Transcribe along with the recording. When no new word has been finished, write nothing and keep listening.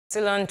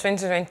Still on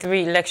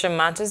 2023 election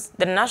matters,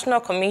 the National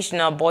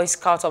Commissioner Boy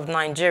Scout of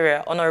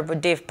Nigeria, Honorable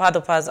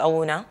Padopas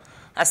Awunah,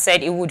 has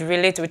said he would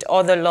relate with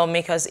other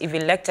lawmakers if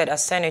elected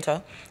as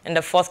senator in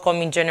the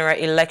forthcoming general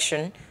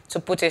election to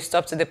put a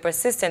stop to the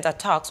persistent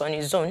attacks on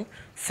his zone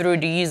through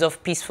the use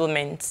of peaceful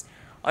means.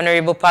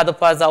 Honorable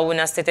Padopas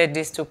Awunah stated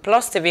this to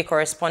Plus TV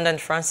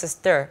correspondent Francis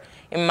Ter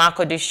in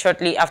Makurdi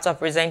shortly after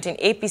presenting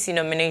APC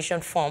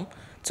nomination form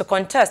to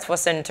contest for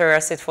senatorial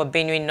seat for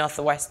Benue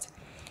Northwest.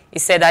 He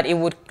said that he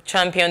would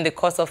champion the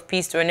cause of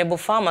peace to enable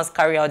farmers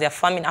carry out their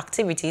farming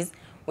activities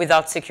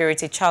without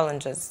security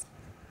challenges.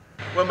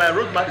 Well, my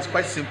roadmap is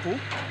quite simple.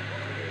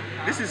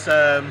 This is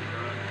the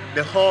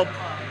hub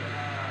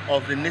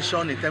of the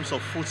nation in terms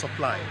of food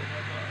supply.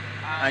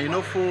 And you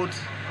know, food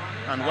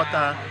and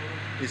water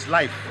is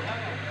life.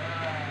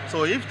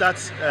 So if that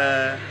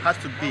has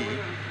to be,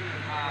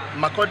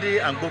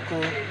 Makurdi and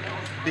Boko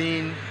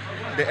being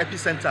the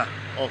epicenter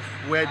of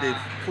where the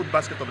food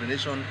basket of the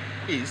nation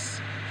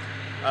is,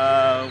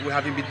 we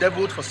have been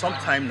bedeviled for some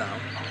time now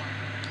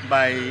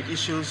by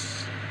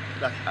issues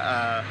that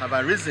have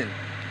arisen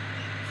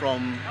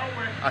from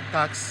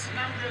attacks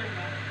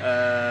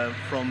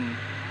from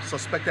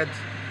suspected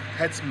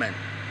headsmen.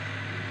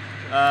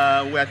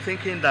 We are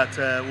thinking that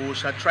we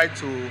shall try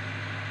to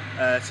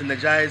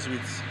synergize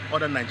with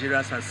other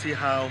Nigerians and see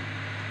how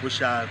we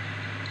shall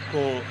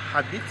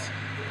cohabit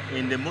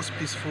in the most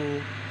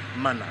peaceful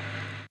manner.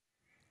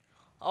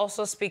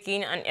 Also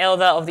speaking, an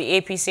elder of the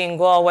APC in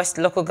Goa West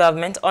local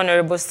government,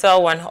 Honorable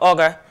Selwan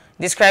Ogar,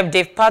 described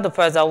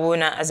Padopas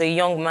Awunah as a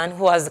young man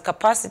who has the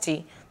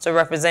capacity to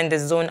represent the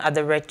zone at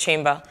the Red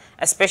Chamber,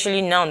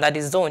 especially now that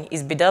the zone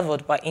is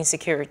bedeviled by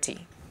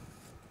insecurity.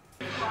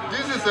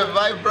 This is a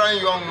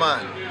vibrant young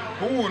man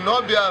who will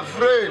not be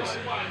afraid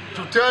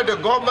to tell the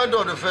government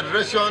of the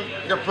Federation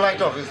the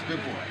plight of his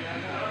people.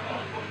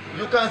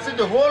 You can see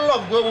the whole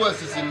of Goa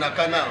West is in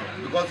Naka now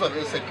because of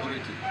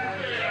insecurity.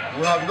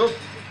 We have no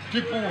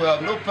people, we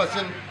have no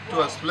person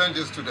to explain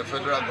this to the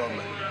federal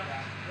government.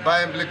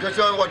 By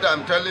implication, what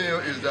I'm telling you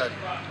is that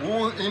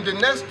in the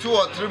next 2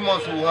 or 3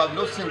 months, we will have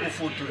no single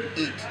food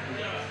to eat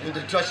in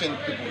the Trashing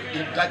people.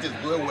 That is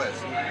Goa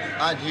West.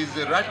 And he's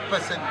the right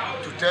person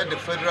to tell the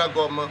federal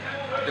government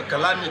the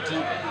calamity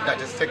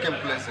that is taking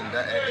place in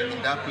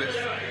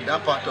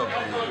that part of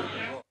the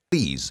world.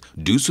 Please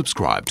do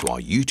subscribe to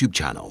our YouTube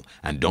channel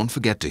and don't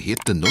forget to hit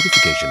the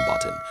notification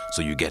button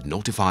so you get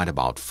notified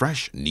about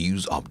fresh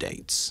news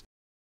updates.